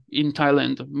try in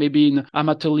Thailand, maybe in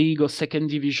amateur league or second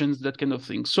divisions, that kind of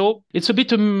thing. So it's a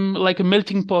bit like a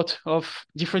melting pot of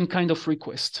different kind of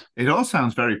requests. It all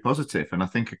sounds very positive, and I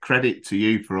think a credit to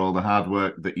you for all the hard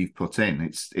work that you've put in.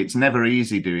 It's never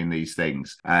easy doing these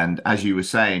things, and as you were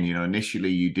saying,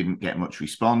 initially you didn't get much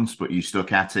response, but you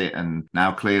stuck at it, and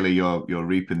now clearly you're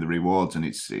reaping the rewards, and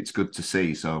it's good to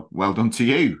see. So well done to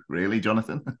you, really,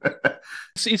 Jonathan.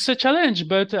 It's a challenge,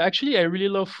 but actually, I really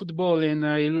love football, and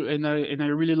I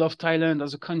really love Thailand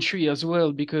as a country as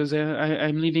well, because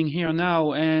I'm living here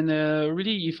now, and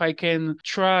really, if I can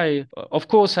try, of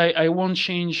course, I won't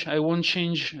change. I won't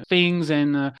change things,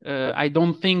 and I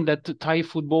don't think that Thai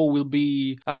football will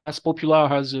be as popular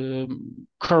as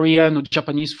Korean or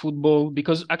Japanese football,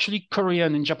 because actually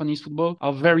Korean and Japanese football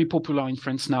are very popular in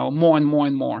France now, more and more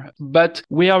and more. But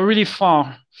we are really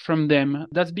far from them.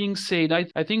 That being said,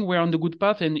 I think we're on the good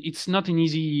path, and it's not an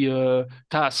easy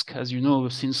task, as you know,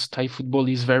 since Thai football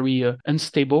is very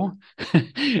unstable,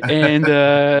 and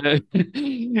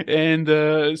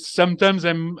and sometimes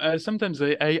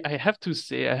I have to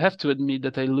say, I have to admit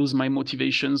that I lose my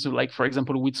motivations. Like, for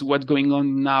example, with what's going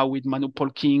on now with Manu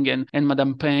Paul King and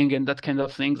Madame Peng and that kind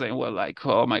of things, and we're like,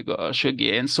 oh my gosh,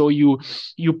 again. So you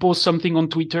post something on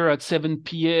Twitter at 7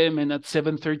 p.m. and at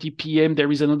 7:30 p.m.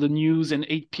 there is another news, and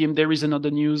 8 p.m. there is another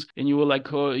news, and you were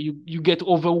like, oh, you get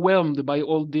overwhelmed by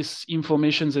all this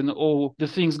informations and all the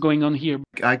things going on here.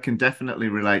 I can definitely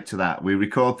relate to that. We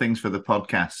record things for the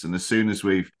podcast, and as soon as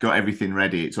we've got everything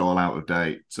ready, it's all out of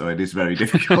date. So it is very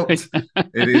difficult. It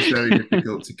is very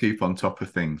difficult to keep on top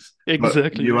of things.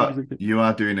 Exactly. You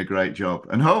are doing a great job,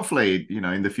 and hopefully,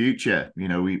 in the future,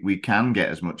 we can get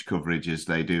as much coverage as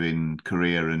they do in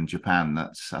Korea and Japan.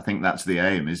 I think that's the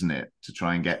aim, isn't it? To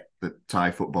try and get the Thai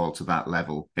football to that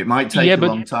level. It might take a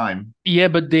long time. Yeah,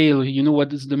 but Dale, you know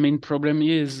what is the main problem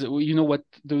is? You know what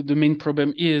the main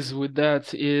problem is with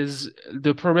that is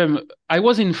the problem. I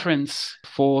was in France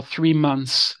for 3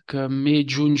 months, May,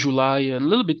 June, July, and a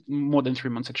little bit more than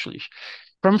 3 months actually.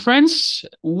 From France,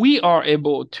 we are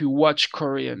able to watch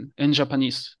Korean and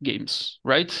Japanese games,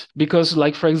 right? Because,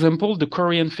 like, for example, the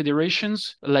Korean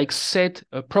federations set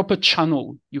a proper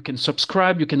channel. You can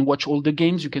subscribe, you can watch all the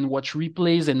games, you can watch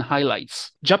replays and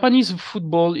highlights. Japanese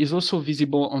football is also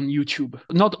visible on YouTube.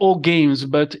 Not all games,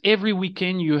 but every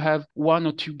weekend you have 1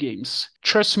 or 2 games.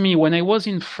 Trust me, when I was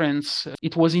in France,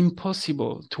 it was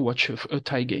impossible to watch a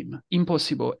Thai game.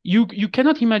 Impossible. You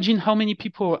cannot imagine how many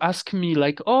people ask me,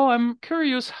 like, oh, I'm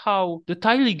curious how the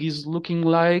Thai league is looking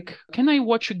like. Can I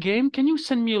watch a game? Can you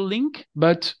send me a link?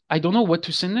 But I don't know what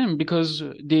to send them, because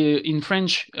in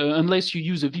French, unless you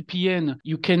use a VPN,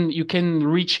 you can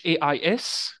reach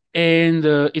AIS. And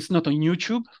it's not on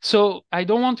YouTube. So I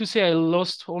don't want to say I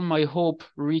lost all my hope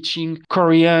reaching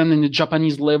Korean and the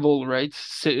Japanese level, right?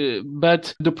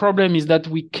 But the problem is that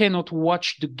we cannot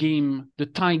watch the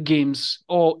Thai games,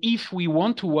 or if we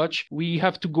want to watch, we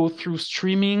have to go through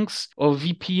streamings or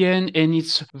VPN, and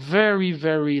it's very,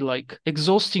 very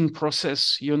exhausting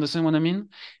process. You understand what I mean?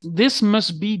 This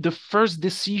must be the first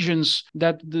decisions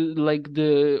that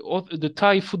the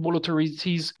Thai football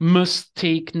authorities must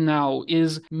take now,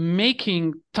 is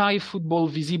making Thai football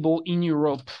visible in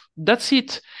Europe. That's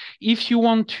it. If you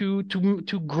want to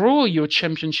grow your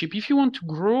championship, if you want to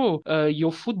grow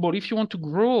your football, if you want to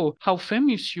grow how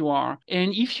famous you are,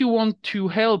 and if you want to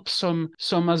help some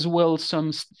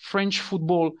French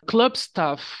football club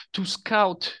staff to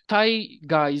scout Thai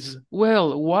guys,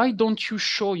 well, why don't you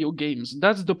show your games?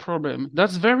 That's the problem.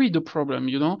 That's the problem,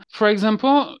 For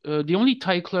example, the only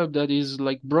Thai club that is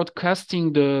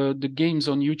broadcasting the games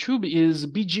on YouTube is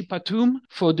BG Patum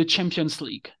for the Champions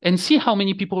League. And see how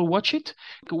many people watch it.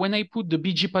 When I put the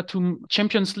BG Patum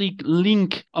Champions League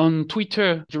link on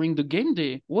Twitter during the game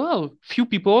day, well, few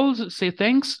people say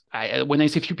thanks. When I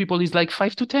say few people, it's like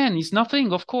 5 to 10. It's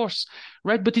nothing, of course,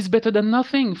 right? But it's better than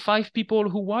nothing. 5 people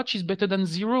who watch is better than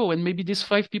 0. And maybe these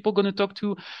 5 people going to talk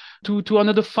to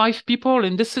another 5 people.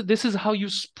 And this is how you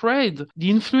spread the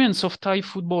influence of Thai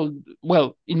football.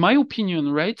 Well, in my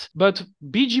opinion, right? But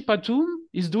BG Patum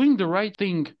is doing the right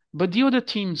thing. But the other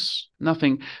teams,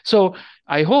 nothing. So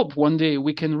I hope one day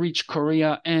we can reach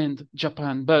Korea and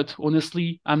Japan. But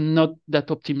honestly, I'm not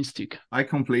that optimistic. I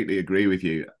completely agree with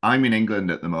you. I'm in England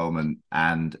at the moment.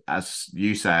 And as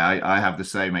you say, I have the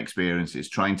same experiences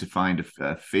trying to find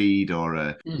a feed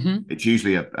or it's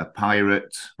usually a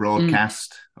pirate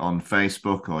broadcast on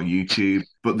Facebook or YouTube.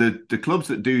 But the clubs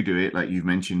that do it, like you've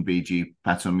mentioned, BG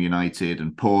Patum United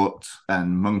and Port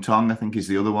and Muangthong, I think is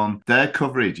the other one. Their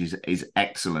coverage is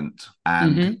excellent.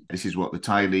 And this is what the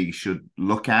Thai league should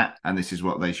look at, and this is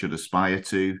what they should aspire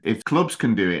to. If clubs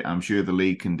can do it, I'm sure the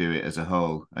league can do it as a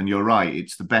whole. And you're right,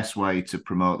 it's the best way to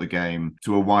promote the game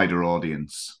to a wider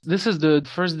audience. This is the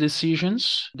first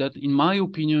decisions that, in my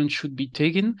opinion, should be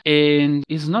taken, and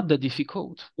it's not that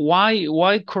difficult.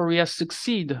 Why Korea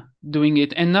succeed doing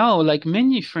it. And now, like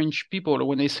many French people,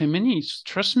 when I say many,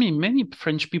 trust me, many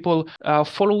French people are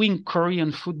following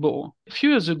Korean football. A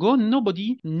few years ago,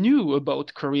 nobody knew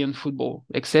about Korean football,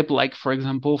 except like, for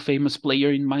example, famous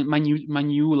player in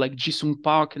Manu like Jisung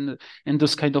Park and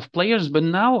those kind of players. But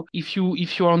now, if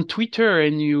you're on Twitter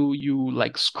and you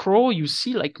like scroll, you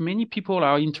see like many people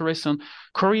are interested in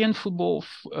Korean football,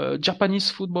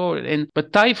 Japanese football,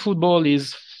 but Thai football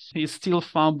is still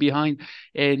far behind.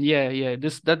 And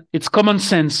it's common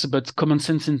sense, but common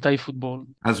sense in Thai football.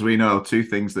 As we know, two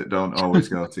things that don't always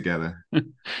go together.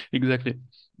 Exactly.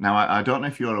 Now, I don't know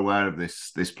if you're aware of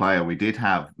this player we did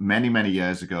have many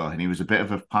years ago, and he was a bit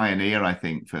of a pioneer, I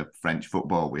think, for French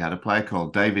football. We had a player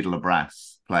called David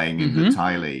Labras playing in the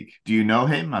Thai league. Do you know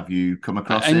him? Have you come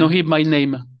across him? I know him by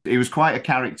name. He was quite a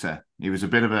character. He was a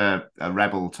bit of a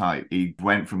rebel type. He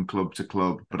went from club to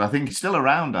club, but I think he's still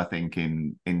around, I think,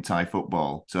 in Thai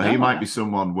football. So he might be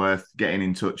someone worth getting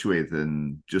in touch with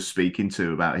and just speaking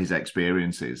to about his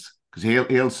experiences. Because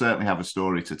he'll certainly have a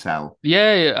story to tell.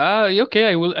 Okay.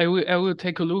 I will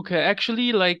take a look.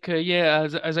 Actually,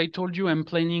 as I told you, I'm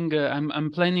planning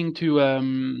to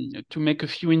make a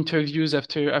few interviews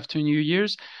after New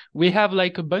Year's. We have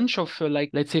like a bunch of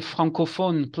let's say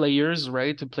francophone players,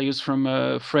 right? Players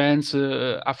from France,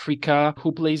 Africa,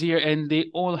 who plays here, and they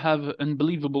all have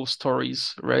unbelievable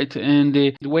stories, right?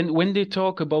 And when they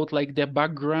talk about like their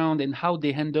background and how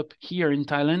they end up here in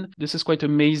Thailand, this is quite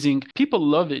amazing. People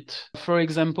love it. For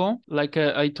example, like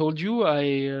I told you,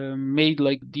 I made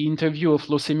like the interview of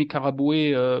Losemi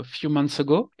Karaboué a few months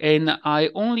ago, and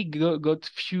I only got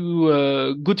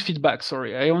few good feedback.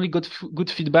 Sorry, I only got good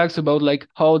feedbacks about like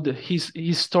how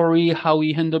his story, how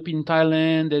he ended up in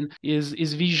Thailand, and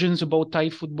his visions about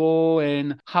Thai football,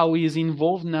 and how he is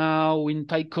involved now in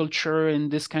Thai culture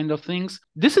and this kind of things.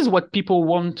 This is what people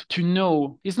want to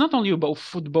know. It's not only about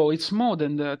football; it's more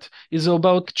than that. It's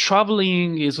about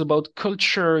traveling. It's about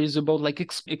culture. It's about like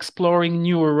exploring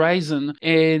new horizon.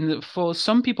 And for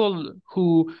some people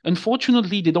who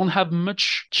unfortunately they don't have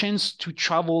much chance to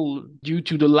travel due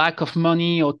to the lack of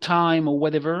money or time or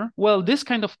whatever, well, this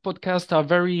kind of podcasts are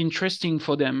very interesting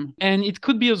for them. And it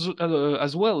could be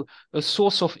as well a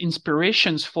source of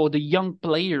inspirations for the young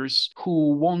players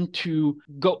who want to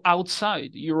go outside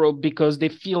Europe because they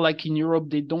feel like in Europe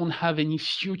they don't have any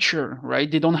future,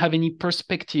 right? They don't have any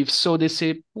perspective. So they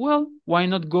say, well, why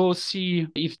not go see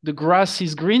if the grass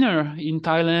is greener in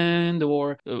Thailand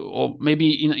or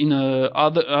maybe in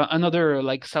another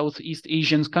like Southeast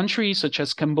Asian country such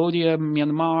as Cambodia,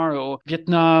 Myanmar, or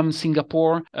Vietnam,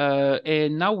 Singapore.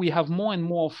 And now we have more and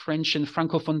more French and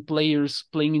Francophone players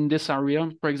playing in this area.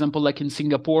 For example, like in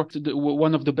Singapore,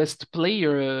 one of the best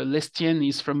player, Lestien,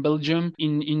 is from Belgium.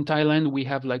 In Thailand, we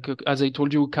have like, as I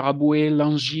told you, Karaboué,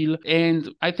 Langil.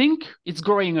 And I think it's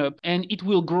growing up and it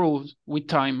will grow with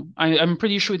time. I'm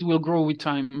pretty sure it will grow with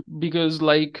time because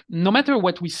like no matter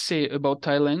what we say about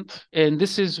Thailand, and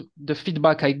this is the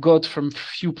feedback I got from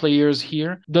few players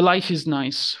here, the life is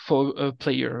nice for a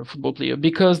football player,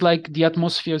 because like the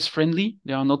atmosphere is friendly.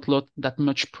 There are not that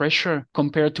much pressure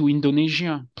compared to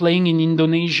Indonesia. Playing in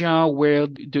Indonesia where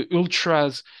the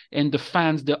ultras and the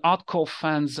fans, the hardcore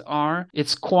fans are,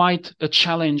 it's quite a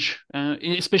challenge,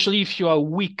 especially if you are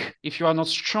weak, if you are not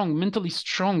strong, mentally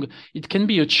strong, it can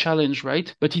be a challenge,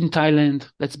 right? But in Thailand,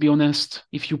 let's be honest,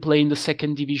 if you play in the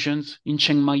second divisions, in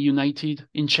Chiang Mai United,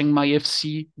 in Chiang Mai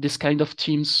FC, this kind of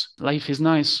teams, life is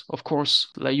nice, of course.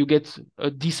 Like you get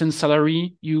a decent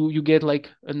salary, you get like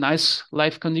a nice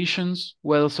life conditions.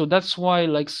 Well, so that's why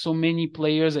like so many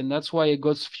players, and that's why I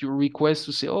got few requests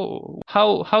to say, oh,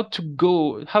 how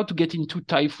to get into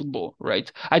Thai football,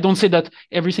 right? I don't say that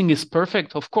everything is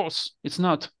perfect, of course, it's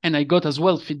not. And I got as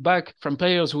well feedback from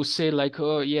players who say like,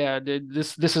 oh yeah,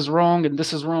 this is wrong and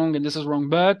this is wrong and this is wrong.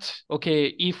 But okay,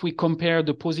 if we compare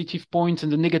the positive points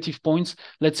and the negative points,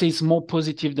 let's say it's more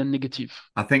positive than negative.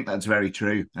 I think that's very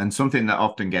true. And something that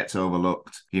often gets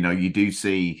overlooked, you know, you do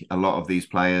see a lot of these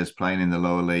players playing in the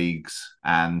lower leagues,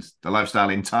 and the lifestyle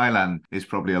in Thailand is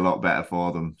probably a lot better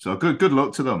for them. So good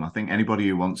luck to them. I think anybody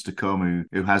who wants to come,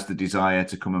 who has the desire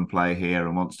to come and play here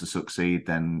and wants to succeed,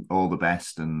 then all the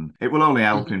best. And it will only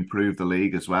help improve the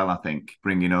league as well, I think,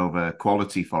 bringing over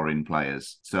quality foreign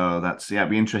players. So it'd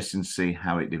be interesting to see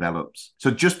how it develops. So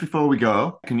just before we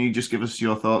go, can you just give us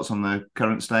your thoughts on the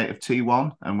current state of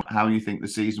T1 and how you think the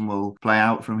season will play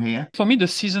out from here? For me, the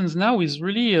seasons now is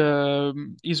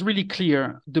really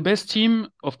clear. The best team,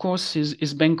 of course,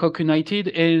 is Bangkok United.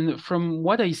 And from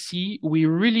what I see, we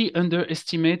really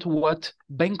underestimate what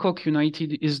Bangkok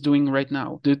United is doing right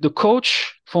now. The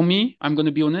coach for me, I'm going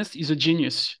to be honest, is a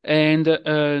genius. And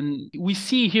we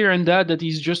see here and that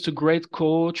he's just a great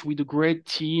coach with a great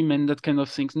team and that kind of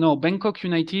things. No, Bangkok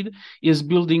United is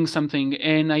building something,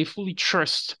 and I fully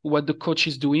trust what the coach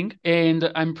is doing.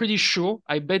 And I'm pretty sure,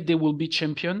 I bet they will be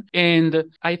champion. And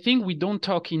I think we don't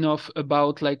talk enough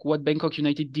about like what Bangkok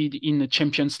United did in the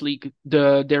Champions League,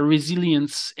 their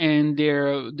resilience and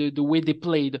the way they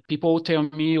played. People tell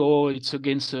me, oh, it's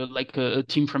against a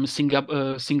team from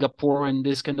Singapore and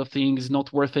this kind of thing is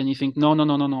not worth anything. No.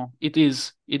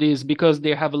 It is because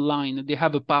they have a line, they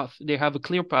have a path, they have a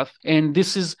clear path. And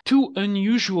this is too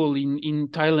unusual in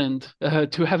Thailand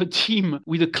to have a team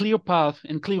with a clear path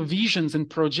and clear visions and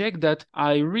project, that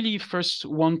I really first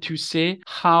want to say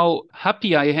how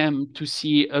happy I am to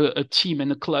see a team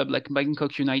and a club like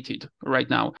Bangkok United right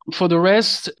now. For the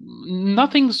rest,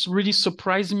 nothing's really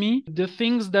surprised me. The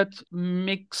things that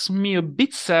makes me a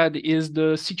bit sad is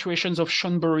the situations of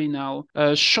Shonbury now.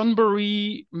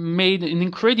 Shonbury made an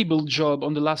incredible job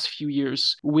on the last few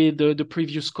years with the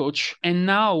previous coach, and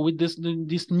now with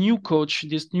this new coach,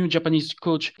 this new Japanese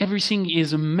coach, everything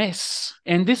is a mess.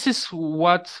 And this is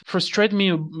what frustrates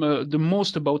me the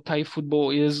most about Thai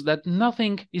football, is that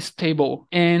nothing is stable.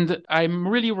 And I'm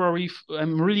really worried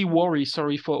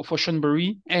for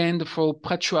Shonbury and for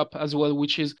Prachuap as well,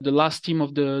 which is the last team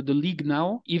of the league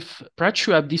now. If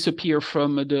Prachuap disappear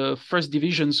from the first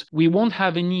divisions, we won't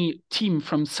have any team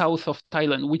from south of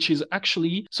Thailand, which is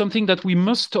actually something that we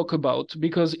must talk about,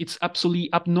 because it's absolutely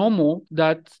abnormal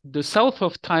that the south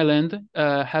of Thailand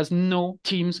has no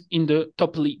teams in the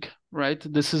top league. Right,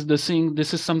 this is the thing.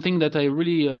 This is something that I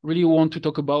really want to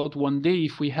talk about one day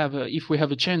if we have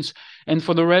a chance. And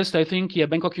for the rest, I think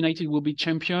Bangkok United will be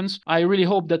champions. I really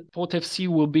hope that Port FC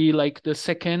will be like the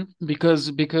second,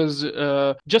 because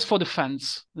just for the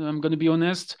fans. I'm gonna be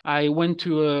honest. I went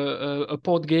to a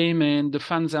Port game and the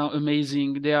fans are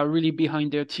amazing. They are really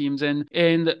behind their teams. And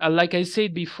like I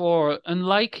said before,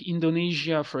 unlike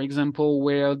Indonesia, for example,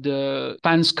 where the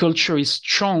fans culture is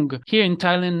strong, here in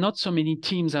Thailand, not so many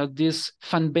teams are this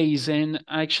fan base, and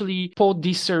actually Port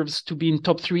deserves to be in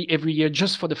top 3 every year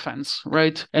just for the fans,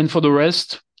 right? And for the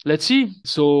rest, let's see.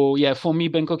 So yeah, for me,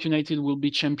 Bangkok United will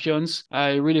be champions.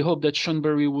 I really hope that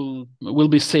Shonbury will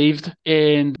be saved.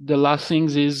 And the last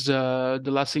things,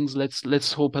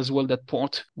 let's hope as well that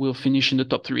Port will finish in the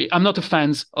top 3. I'm not a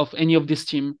fan of any of this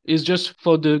team. It's just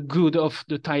for the good of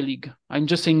the Thai League. I'm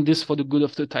just saying this for the good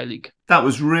of the Thai League. That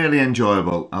was really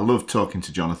enjoyable. I loved talking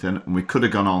to Jonathan, and we could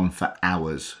have gone on for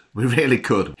hours. We really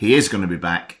could. He is going to be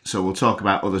back, so we'll talk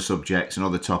about other subjects and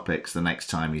other topics the next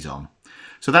time he's on.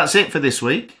 So that's it for this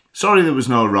week. Sorry there was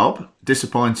no Rob.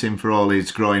 Disappointing for all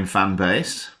his growing fan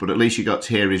base, but at least you got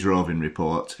to hear his roving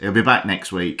report. He'll be back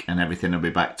next week and everything will be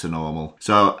back to normal.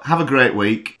 So have a great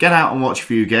week. Get out and watch a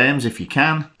few games if you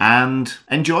can, and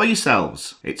enjoy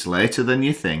yourselves. It's later than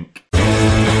you think.